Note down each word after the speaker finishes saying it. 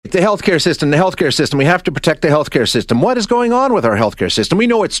The healthcare system. We have to protect the healthcare system. What is going on with our healthcare system? We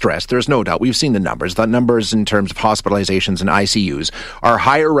know it's stressed. There's no doubt. We've seen the numbers. The numbers in terms of hospitalizations and ICUs are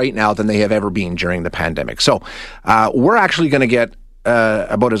higher right now than they have ever been during the pandemic. So we're actually going to get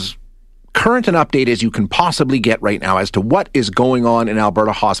about as current an update as you can possibly get right now as to what is going on in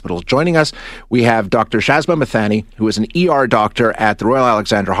Alberta hospitals. Joining us, we have Dr. Shazma Mithani, who is an ER doctor at the Royal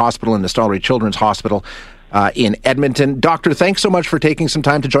Alexandra Hospital and the Stollery Children's Hospital in Edmonton. Doctor, thanks so much for taking some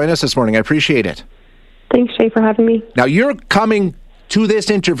time to join us this morning. I appreciate it. Thanks, Shay, for having me. Now, you're coming to this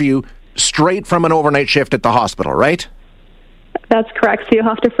interview straight from an overnight shift at the hospital, right? That's correct. So you'll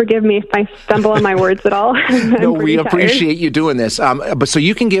have to forgive me if I stumble on my words at all. No, we appreciate you doing this. But so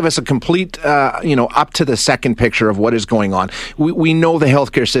you can give us a complete, up to the second picture of what is going on. We know the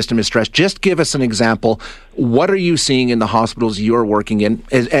healthcare system is stressed. Just give us an example. What are you seeing in the hospitals you're working in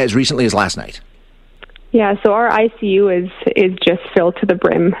as recently as last night? Yeah, so our ICU is just filled to the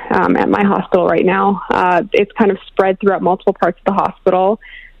brim at my hospital right now. It's kind of spread throughout multiple parts of the hospital,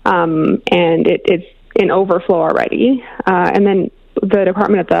 and it's in overflow already. And then the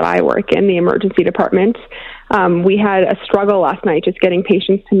department that I work in, the emergency department, we had a struggle last night just getting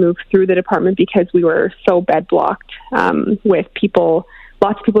patients to move through the department because we were so bed blocked with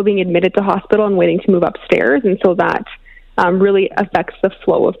lots of people being admitted to hospital and waiting to move upstairs. And so that really affects the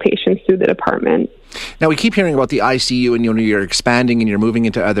flow of patients through the department. Now, we keep hearing about the ICU and you're expanding and you're moving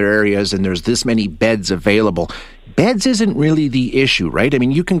into other areas and there's this many beds available. Beds isn't really the issue, right? I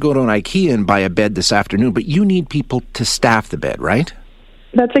mean, you can go to an IKEA and buy a bed this afternoon, but you need people to staff the bed, right?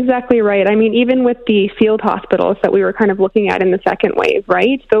 That's exactly right. I mean, even with the field hospitals that we were kind of looking at in the second wave,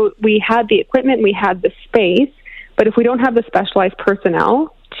 right? So we had the equipment, we had the space, but if we don't have the specialized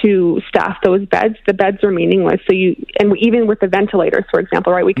personnel to staff those beds, the beds are meaningless. So even with the ventilators, for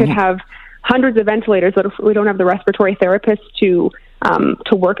example, right? We could have hundreds of ventilators, but if we don't have the respiratory therapists to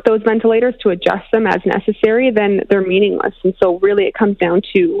work those ventilators, to adjust them as necessary, then they're meaningless. And so really it comes down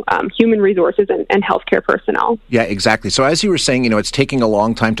to human resources and healthcare personnel. Yeah, exactly. So as you were saying, it's taking a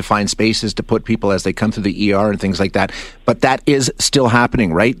long time to find spaces to put people as they come through the ER and things like that. But that is still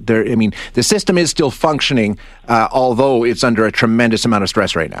happening, right? The system is still functioning, although it's under a tremendous amount of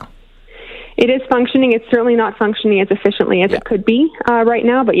stress right now. It is functioning. It's certainly not functioning as efficiently as it could be right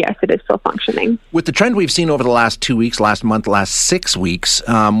now, but yes, it is still functioning. With the trend we've seen over the last 2 weeks, last month, last 6 weeks,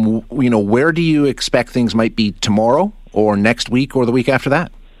 where do you expect things might be tomorrow or next week or the week after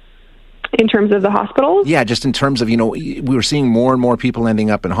that? In terms of the hospitals? Yeah, just in terms of, we were seeing more and more people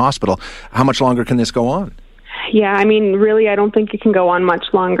ending up in hospital. How much longer can this go on? Yeah, I mean, really, I don't think it can go on much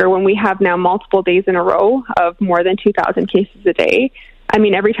longer when we have now multiple days in a row of more than 2,000 cases a day. I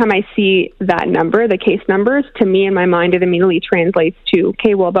mean, every time I see that number, the case numbers, to me in my mind, it immediately translates to,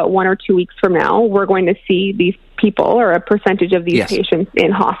 okay, well, about 1 or 2 weeks from now, we're going to see these people or a percentage of these patients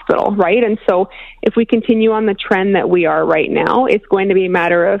in hospital, right? And so if we continue on the trend that we are right now, it's going to be a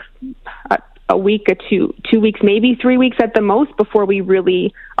matter of a week or 2 weeks, maybe 3 weeks at the most before we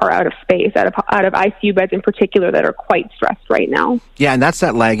really are out of space, out of ICU beds in particular that are quite stressed right now. Yeah, and that's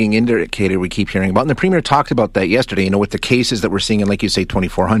that lagging indicator we keep hearing about. And the Premier talked about that yesterday, with the cases that we're seeing in, like you say,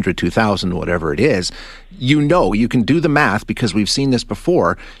 2,400, 2,000, whatever it is. You can do the math because we've seen this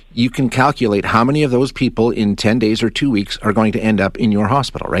before. You can calculate how many of those people in 10 days or 2 weeks are going to end up in your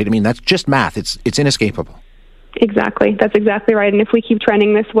hospital, right? I mean, that's just math. It's inescapable. Exactly. That's exactly right. And if we keep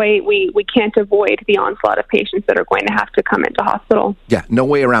trending this way, we can't avoid the onslaught of patients that are going to have to come into hospital. Yeah, no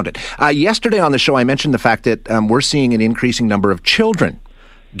way around it. Yesterday on the show, I mentioned the fact that we're seeing an increasing number of children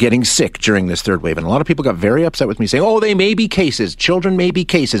getting sick during this third wave. And a lot of people got very upset with me saying, they may be cases. Children may be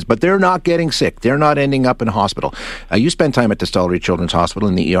cases, but they're not getting sick. They're not ending up in hospital. You spent time at the Stollery Children's Hospital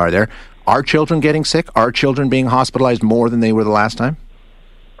in the ER there. Are children getting sick? Are children being hospitalized more than they were the last time?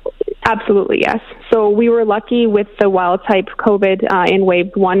 Absolutely, yes. So we were lucky with the wild-type COVID in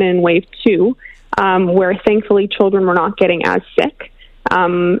Wave 1 and Wave 2, where thankfully children were not getting as sick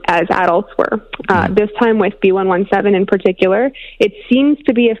as adults were. This time with B117 in particular, it seems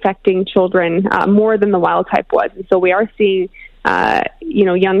to be affecting children more than the wild-type was. And so we are seeing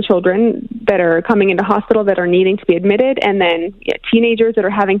young children that are coming into hospital that are needing to be admitted, and then teenagers that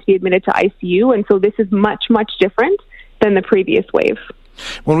are having to be admitted to ICU. And so this is much, much different than the previous wave.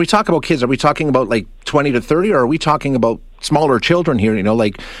 When we talk about kids, are we talking about like 20 to 30, or are we talking about smaller children here,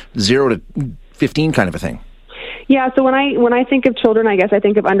 like 0 to 15 kind of a thing? Yeah, so when I think of children, I guess I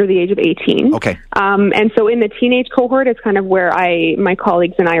think of under the age of 18. Okay. And so in the teenage cohort, it's kind of where my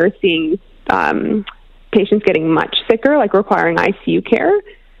colleagues and I are seeing patients getting much sicker, like requiring ICU care.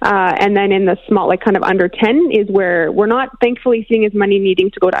 And then in the small, like kind of under 10 is where we're not thankfully seeing as many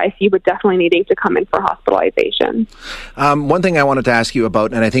needing to go to ICU, but definitely needing to come in for hospitalization. One thing I wanted to ask you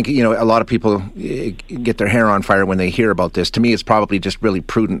about, and I think, a lot of people get their hair on fire when they hear about this. To me, it's probably just really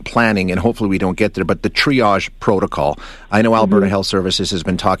prudent planning, and hopefully we don't get there. But the triage protocol, I know Alberta Health Services has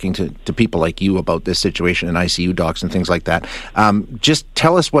been talking to people like you about this situation in ICU docs and things like that. Just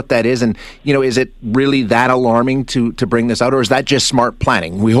tell us what that is, and, is it really that alarming to bring this out, or is that just smart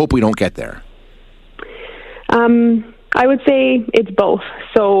planning? We hope we don't get there. I would say it's both.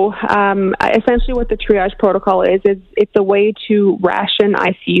 So essentially what the triage protocol is it's a way to ration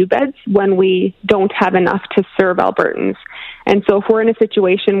ICU beds when we don't have enough to serve Albertans. And so if we're in a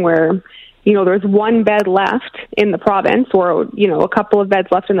situation where, there's one bed left in the province or, a couple of beds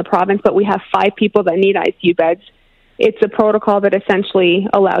left in the province, but we have 5 people that need ICU beds, it's a protocol that essentially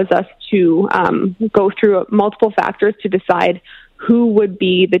allows us to go through multiple factors to decide who would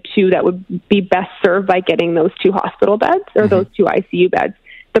be the 2 that would be best served by getting those 2 hospital beds or those 2 ICU beds.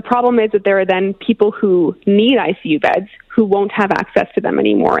 The problem is that there are then people who need ICU beds who won't have access to them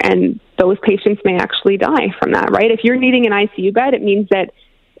anymore, and those patients may actually die from that, right? If you're needing an ICU bed, it means that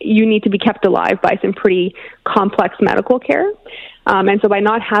you need to be kept alive by some pretty complex medical care. And so by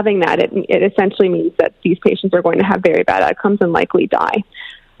not having that, it essentially means that these patients are going to have very bad outcomes and likely die.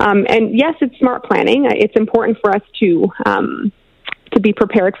 And yes, it's smart planning. It's important for us to be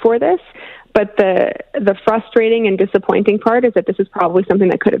prepared for this. But the frustrating and disappointing part is that this is probably something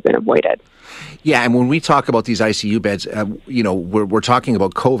that could have been avoided. Yeah, and when we talk about these ICU beds, we're talking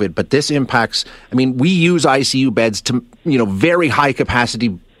about COVID, but this impacts, we use ICU beds to, very high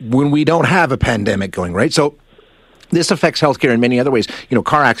capacity when we don't have a pandemic going, right? So this affects healthcare in many other ways.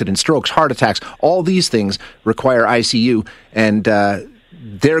 Car accidents, strokes, heart attacks, all these things require ICU, and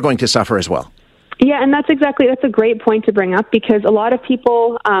they're going to suffer as well. Yeah, and that's a great point to bring up, because a lot of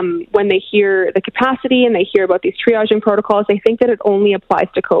people, when they hear the capacity and they hear about these triaging protocols, they think that it only applies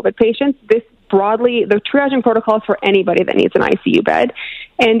to COVID patients. This broadly, the triaging protocol is for anybody that needs an ICU bed.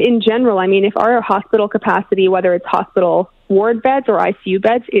 And in general, if our hospital capacity, whether it's hospital ward beds or ICU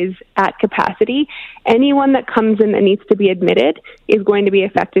beds, is at capacity, anyone that comes in that needs to be admitted is going to be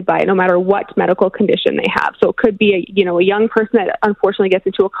affected by it, no matter what medical condition they have. So it could be a young person that unfortunately gets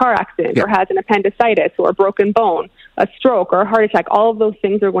into a car accident or has an appendicitis or a broken bone, a stroke or a heart attack. All of those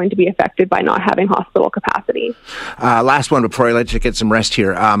things are going to be affected by not having hospital capacity. Last one before I let you get some rest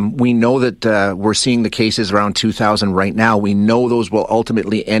here. We know that we're seeing the cases around 2,000 right now. We know those will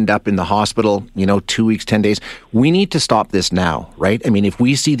ultimately end up in the hospital, 2 weeks, 10 days. We need to stop this now, right? If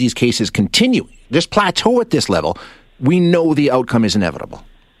we see these cases continue, just plateau at this level, we know the outcome is inevitable.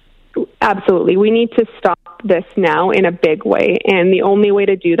 Absolutely. We need to stop this now in a big way. And the only way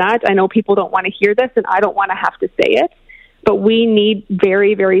to do that, I know people don't want to hear this and I don't want to have to say it, but we need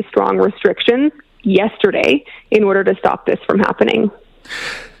very, very strong restrictions yesterday in order to stop this from happening.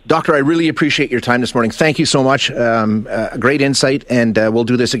 Doctor, I really appreciate your time this morning. Thank you so much. Great insight, and we'll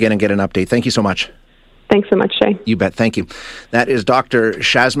do this again and get an update. Thank you so much. Thanks so much, Shay. You bet. Thank you. That is Dr.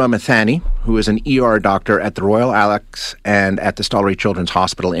 Shazma Mithani, who is an ER doctor at the Royal Alex and at the Stollery Children's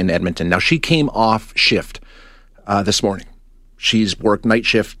Hospital in Edmonton. Now, she came off shift this morning. She's worked night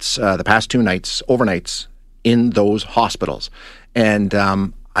shifts the past 2 nights, overnights, in those hospitals. And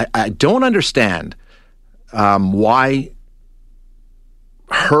I don't understand why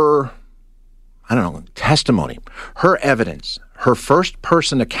her, testimony, her evidence, her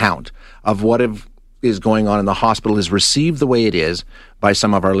first-person account of what is going on in the hospital is received the way it is by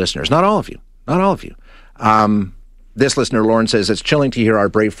some of our listeners. Not all of you. This listener, Lauren, says, it's chilling to hear our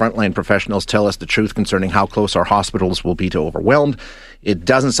brave frontline professionals tell us the truth concerning how close our hospitals will be to overwhelmed. It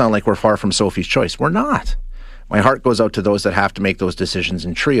doesn't sound like we're far from Sophie's choice. We're not. My heart goes out to those that have to make those decisions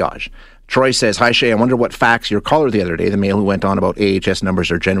in triage. Troy says, hi, Shay, I wonder what facts your caller the other day, the male who went on about AHS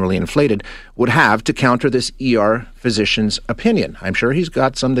numbers are generally inflated, would have to counter this ER physician's opinion. I'm sure he's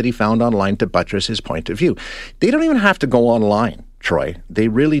got some that he found online to buttress his point of view. They don't even have to go online, Troy. They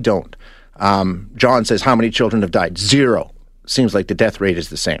really don't. John says, how many children have died? 0. Seems like the death rate is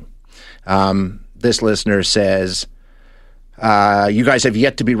the same. This listener says, you guys have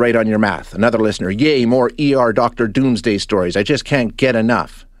yet to be right on your math. Another listener, yay, more ER Dr. Doomsday stories. I just can't get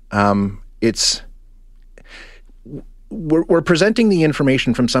enough. We're presenting the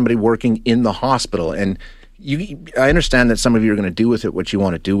information from somebody working in the hospital, and I understand that some of you are going to do with it what you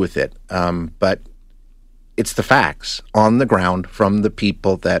want to do with it, but it's the facts on the ground from the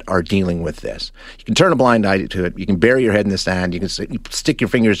people that are dealing with this. You can turn a blind eye to it. You can bury your head in the sand. You can stick your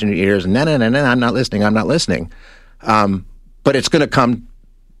fingers in your ears and, no, I'm not listening. But it's going to come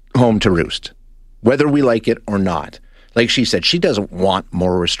home to roost, whether we like it or not. Like she said, she doesn't want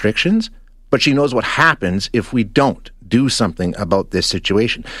more restrictions, but she knows what happens if we don't do something about this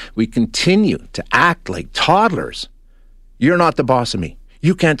situation. We continue to act like toddlers. You're not the boss of me.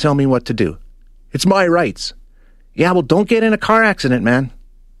 You can't tell me what to do. It's my rights. Yeah, well, don't get in a car accident, man.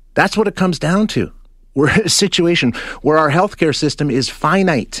 That's what it comes down to. We're in a situation where our healthcare system is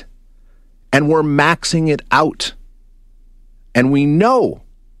finite and we're maxing it out. And we know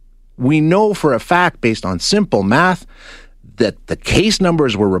for a fact, based on simple math, that the case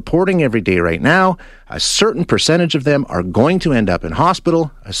numbers we're reporting every day right now, a certain percentage of them are going to end up in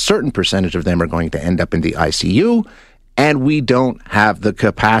hospital, a certain percentage of them are going to end up in the ICU, and we don't have the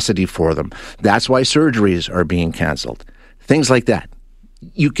capacity for them. That's why surgeries are being canceled. Things like that.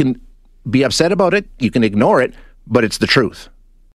 You can be upset about it, you can ignore it, but it's the truth.